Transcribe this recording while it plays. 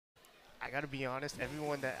I gotta be honest,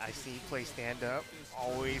 everyone that I see play stand-up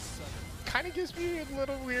always kind of gives me a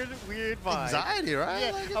little weird vibe. Anxiety, right?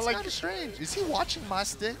 Yeah, Like, it's kind of strange. Is he watching my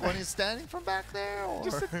stick when he's standing from back there? Or?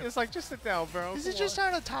 It's like, just sit down, bro. Is he just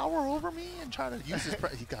trying to tower over me and try to use his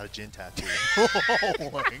he got a Jin tattoo.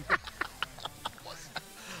 Oh my God.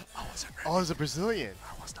 I wasn't ready. Oh, he's a Brazilian.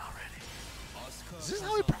 I was not ready. Is this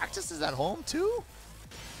how he practices at home, too?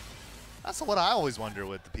 That's what I always wonder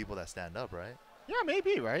with the people that stand up, right? Yeah,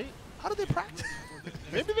 maybe, right? How do they practice?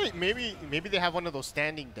 maybe they have one of those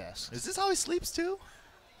standing desks. Is this how he sleeps too?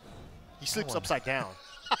 He sleeps upside down,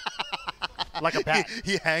 like a bat.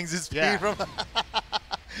 He hangs his feet from.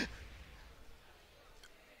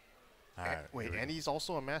 All right, wait, and he's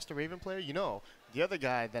also a Master Raven player. You know, the other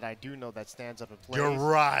guy that I do know that stands up and plays. You're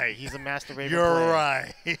right. He's a Master Raven You're player.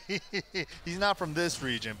 right. He's not from this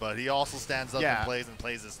region, but he also stands up and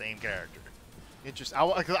plays the same character. Interesting.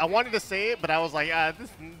 I wanted to say it, but I was like,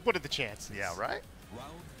 what are the chances? Yeah, right?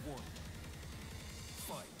 Round one.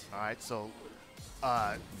 Fight. All right, so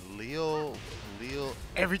Leo.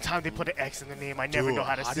 every time they put an X in the name, I never know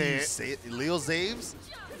how to say it. Say it? Leoxaves?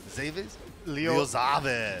 Zaves?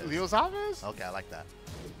 Leoxaves. Leoxaves? Okay, I like that.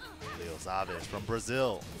 Leoxaves from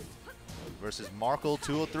Brazil versus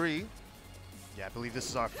Marckozo3. Yeah, I believe this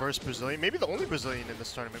is our first Brazilian, maybe the only Brazilian in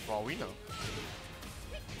this tournament for all we know.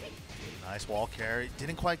 Nice wall carry.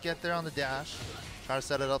 Didn't quite get there on the dash. Try to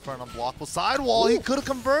set it up for an unblockable sidewall. He could have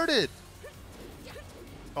converted.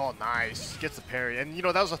 Oh, nice. Gets a parry. And, you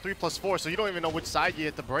know, that was a 3+4, so you don't even know which side you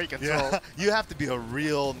hit the break until... You have to be a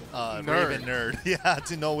real Raven nerd. Yeah,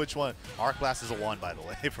 to know which one. Arc Blast is a 1, by the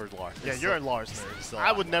way, for Lars. Yeah, you're a Lars nerd. So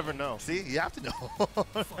I would never know. See? You have to know.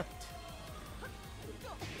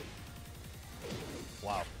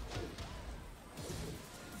 Wow.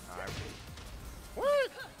 What?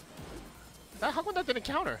 How come that didn't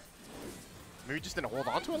counter? Maybe just didn't hold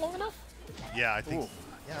on to it long enough? Yeah, I think. Ooh.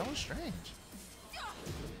 Yeah, that was strange.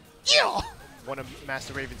 Yeah. One of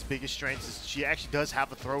Master Raven's biggest strengths is she actually does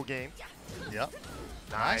have a throw game. Yep.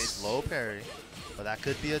 Nice. Low parry. But that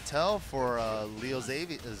could be a tell for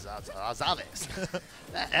Leoxaves.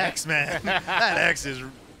 That X, man. That X is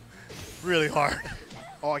really hard.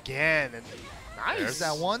 Oh, again. And nice. There's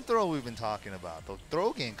that one throw we've been talking about. The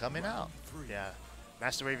throw game coming out. Yeah.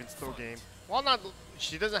 Master Raven's throw game. While not,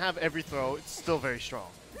 she doesn't have every throw, it's still very strong.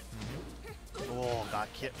 Oh, got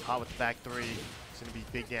caught with the back three. It's going to be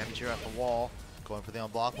big damage here at the wall. Going for the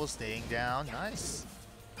unblockable, staying down. Nice.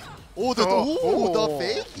 Oh, the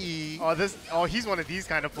fakie. Oh, he's one of these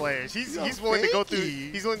kind of players. He's willing to go through.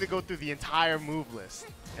 He's willing to go through the entire move list,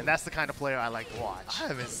 and that's the kind of player I like to watch. I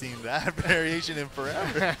haven't seen that variation in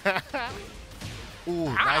forever. Ooh,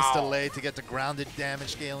 nice delay to get the grounded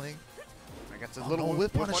damage scaling. I got a little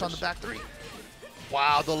whip punish on the back three.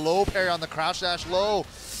 Wow, the low parry on the crouch dash low.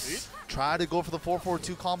 Try to go for the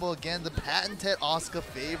 4-4-2 combo again. The patented Asuka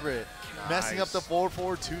favorite. Nice. Messing up the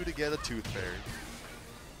 4-4-2 to get a tooth fairy.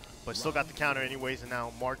 But still got the counter anyways, and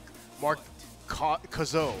now Marckozo.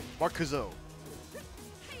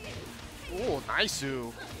 Oh, nice.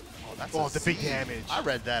 Oh, that's the big damage. I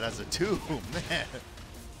read that as a 2, man.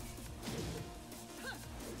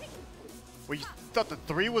 Well, you thought the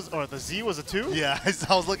 3 was, or the Z was a 2? Yeah,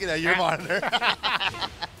 I was looking at your monitor.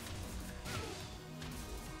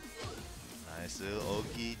 Nice.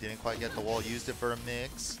 Oki didn't quite get the wall, used it for a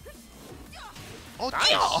mix. Oh,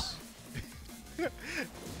 nice.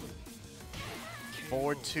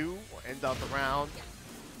 Forward 2 will end out the round.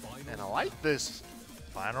 And I like this.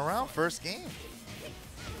 Final round, first game.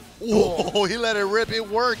 Oh, he let it rip. It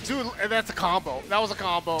worked. Dude, and that's a combo. That was a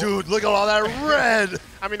combo. Dude, look at all that red.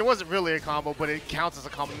 I mean, it wasn't really a combo, but it counts as a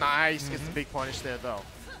combo. Nice. Gets the big punish there, though.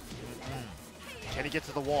 Can he get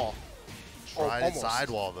to the wall? Tried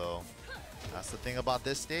sidewall, though. That's the thing about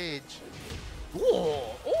this stage.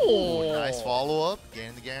 Ooh, nice follow-up.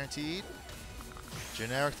 Getting the guaranteed.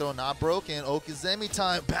 Generic throw, not broken. Okizemi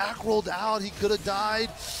time. Back rolled out. He could have died.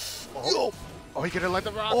 Oh, he could have let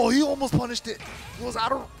the round. Oh, he almost punished it. He was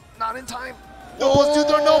out of, not in time. Almost do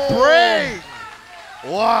throw, no break.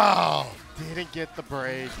 Wow. Didn't get the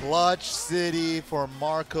break. Clutch City for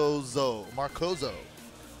Marckozo.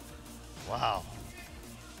 Wow.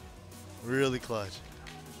 Really clutch.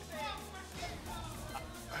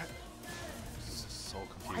 So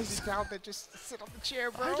confused. Why is he down there? Just sit on the chair,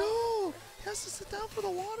 bro. I know. He has to sit down for the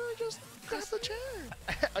water and just grab the chair.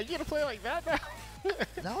 Are you going to play like that now?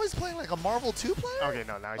 Now he's playing like a Marvel 2 player? Okay,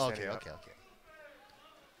 no, now he's standing up. Okay.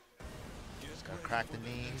 Just gotta crack the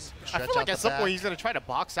knees. I feel like at some point he's going to try to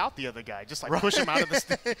box out the other guy. Just like push him out of the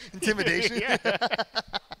stage. Intimidation.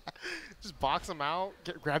 Just box him out,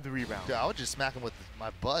 grab the rebound. Dude, I would just smack him with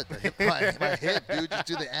my butt, my hip, dude. Just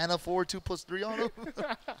do the Anna 4-2+3 on him.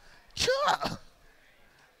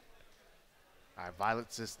 All right,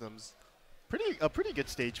 Violet Systems. A pretty good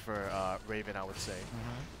stage for Raven, I would say.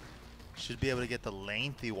 Should be able to get the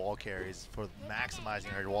lengthy wall carries for maximizing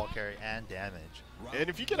her wall carry and damage. And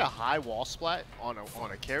if you get a high wall splat on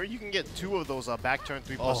a carry, you can get 2 of those back turn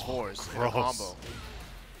 3+4s in a combo.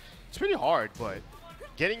 It's pretty hard, but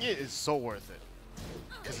getting it is so worth it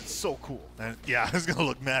because it's so cool. And yeah, it's gonna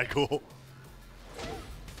look mad cool.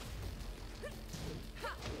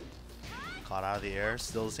 Caught out of the air,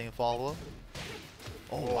 still the same follow-up.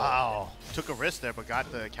 Oh, wow. Took a risk there, but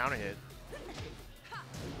got the counter hit.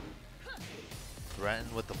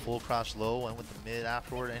 Threatened with the full crouch low, went with the mid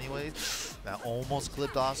afterward anyways. That almost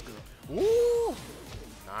clipped Asuka. Woo!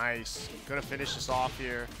 Nice. Gonna finish this off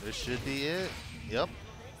here. This should be it. Yep.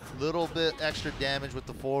 Little bit extra damage with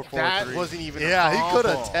the 4-4-3. That wasn't even yeah, a he combo. could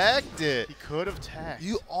have tagged it. He could have tagged.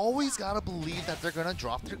 You always got to believe that they're going to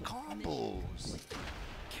drop their combos.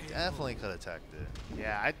 Definitely could have tagged it.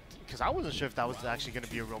 Yeah, because I wasn't sure if that was actually going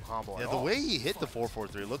to be a real combo Yeah, at the all. way he hit the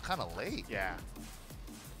 4-4-3 looked kind of late. Yeah.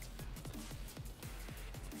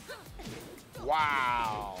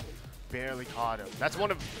 Wow. Barely caught him. That's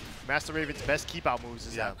one of Master Raven's best keep out moves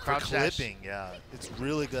is that for crouch dash. clipping, yeah. It's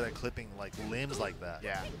really good at clipping like limbs like that.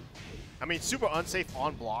 Yeah. I mean, super unsafe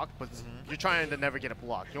on block, but you're trying to never get a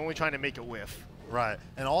block. You're only trying to make it whiff. Right.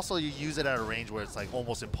 And also you use it at a range where it's like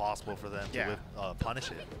almost impossible for them to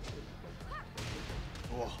punish it.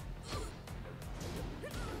 Oh.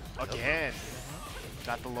 Again.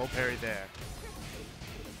 Got the low parry there.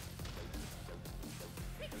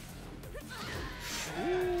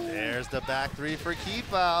 There's the back 3 for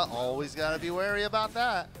keep out. Always got to be wary about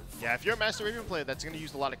that. Yeah, if you're a Master Raven player that's going to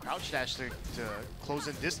use a lot of crouch dash to close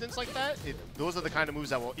in distance like that, those are the kind of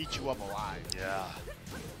moves that will eat you up alive. Yeah.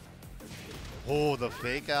 Oh, the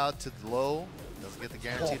fake out to the low. Doesn't get the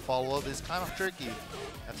guaranteed follow-up. It's kind of tricky.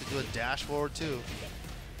 Have to do a dash forward, too.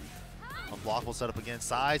 Unblockable setup again.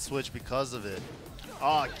 Side switch because of it.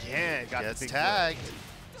 Oh, again. Gets tagged.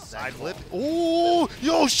 Side flip. Ooh,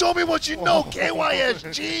 yo, show me what you know,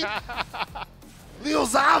 KYSG.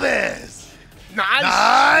 Leoxaves.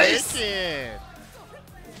 Nice.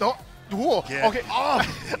 No. Whoa. Okay.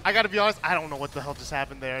 Oh. I gotta be honest. I don't know what the hell just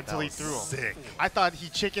happened there until he threw him. Sick. I thought he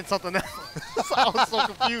chickened something else. I was so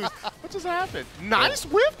confused. What just happened? Nice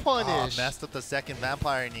whip punish. Messed up the second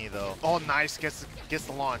vampire knee though. Oh, nice. Gets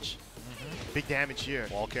the launch. Big damage here.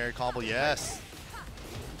 Wall carry combo. Yes.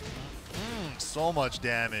 So much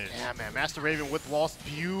damage. Yeah, man. Master Raven with walls.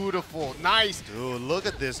 Beautiful. Nice. Dude, look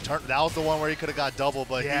at this turn. That was the one where he could have got double,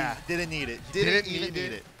 but he didn't need it. Didn't even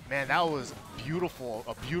need it. Man, that was beautiful.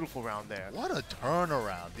 A beautiful round there. What a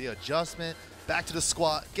turnaround. The adjustment, back to the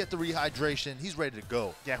squat, get the rehydration. He's ready to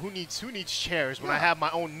go. Yeah, who needs chairs when I have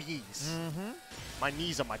my own knees? My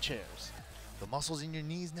knees are my chairs. The muscles in your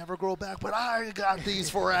knees never grow back, but I got these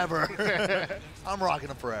forever. I'm rocking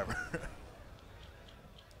them forever.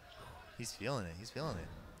 He's feeling it. He's feeling it.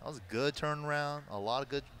 That was a good turnaround. A lot of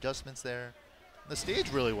good adjustments there. The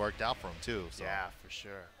stage really worked out for him, too. So. Yeah, for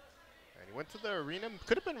sure. And he went to the arena.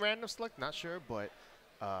 Could have been random select, not sure, but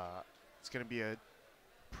it's going to be a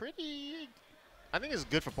pretty... I think it's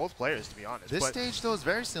good for both players, to be honest. This stage, though, is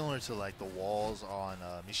very similar to, like, the walls on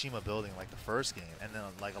Mishima Building, like, the first game. And then,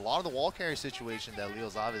 like, a lot of the wall carry situation that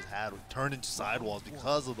Leoxaves had turned into sidewalls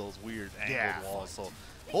because of those weird angled walls. So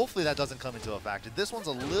hopefully that doesn't come into a factor. This one's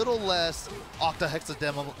a little less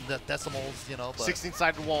octahexadecimals, you know. But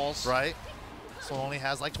 16-sided walls. Right. So it only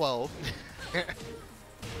has, like, 12.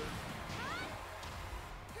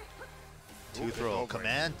 Two-throw.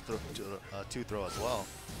 Command two-throw as well.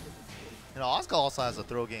 You know, Asuka also has a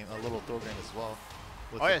throw game, a little throw game as well,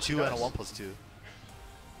 with a 2 and a 1+2.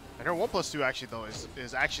 And her 1+2 actually though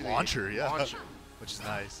is actually launcher, launcher, which is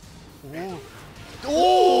nice. Ooh,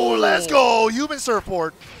 ooh, let's go! Human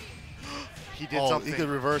surfboard. He did something. He could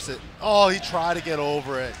reverse it. Oh, he tried to get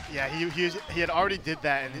over it. Yeah, he had already did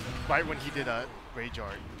that, and right when he did a rage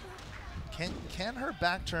art. Can her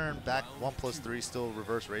back turn back 1+3 still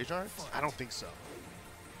reverse rage arts? I don't think so.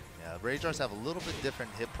 Yeah, rage arts have a little bit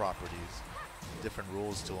different hit properties, different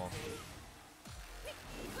rules to them.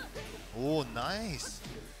 Oh, nice.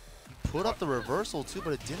 He put up the reversal too,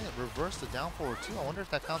 but it didn't reverse the down forward too. I wonder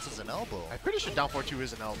if that counts as an elbow. I'm pretty sure down forward 2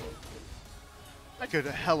 is an elbow. I could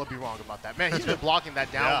hella be wrong about that. Man, he's been blocking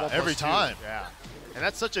that down 1+2. Every time. Yeah. And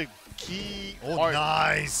that's such a key part. Oh,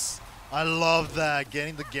 nice. I love that.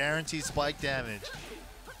 Getting the guaranteed spike damage.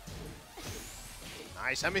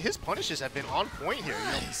 Nice. I mean, his punishes have been on point here.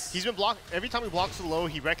 Nice. You know, he's been blocked. Every time he blocks the low,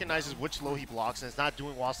 he recognizes which low he blocks, and it's not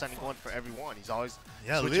doing while standing one for every one. He's always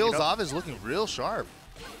Leoxaves is looking real sharp.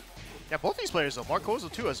 Yeah, both these players, though.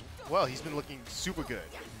 Marckozo3 as well. He's been looking super good.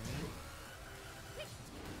 All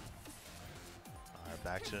right,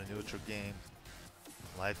 back to the neutral game.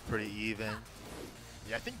 Life pretty even.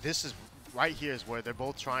 Yeah, I think this is right here is where they're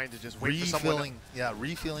both trying to just wait for someone.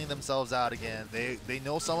 Refilling themselves out again. They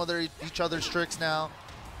know some of each other's tricks now.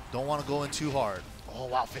 Don't want to go in too hard. Oh,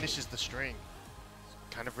 wow. Finishes the string.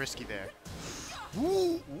 Kind of risky there.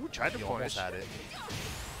 Ooh, tried to he punish. almost had it.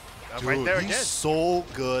 Dude, right there he's again. so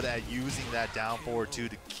good at using that down forward 2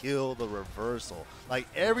 to kill the reversal. Like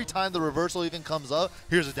every time the reversal even comes up,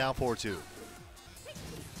 here's a down forward 2.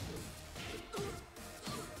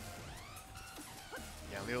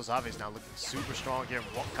 Yeah, Leoxaves now looking super strong here.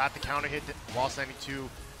 Got the counter hit while standing 2,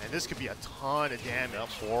 and this could be a ton of damage. Yep,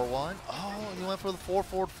 4-1. Oh, he went for the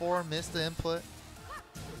 4-4-4, missed the input.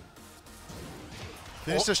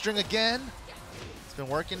 Finished the string again. It's been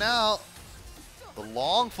working out. The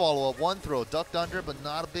long follow-up, 1 throw, ducked under, but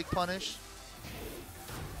not a big punish.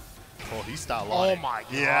 Oh, he's style on. Oh my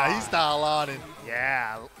god. Yeah, he's style on.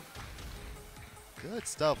 Yeah. Good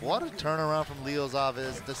stuff. What a turnaround from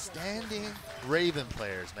Leoxaves. The standing Raven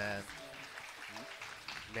players, man.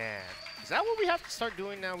 Man. Is that what we have to start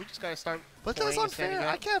doing now? We just gotta start. But that's playing standing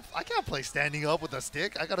unfair. up? I can't play standing up with a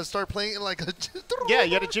stick. I gotta start playing it like a. Yeah,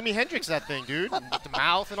 you gotta Jimi Hendrix that thing, dude. With the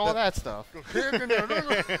mouth and all that stuff.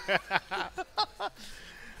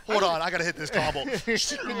 Hold on, I gotta hit this combo.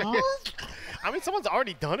 I mean, someone's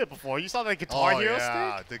already done it before. You saw that Guitar Hero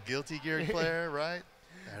stick? The Guilty Gear player, right?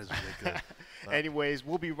 That is really good. Anyways,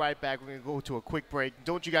 we'll be right back. We're going to go to a quick break.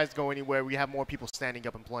 Don't you guys go anywhere. We have more people standing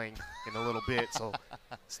up and playing in a little bit, so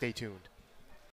stay tuned.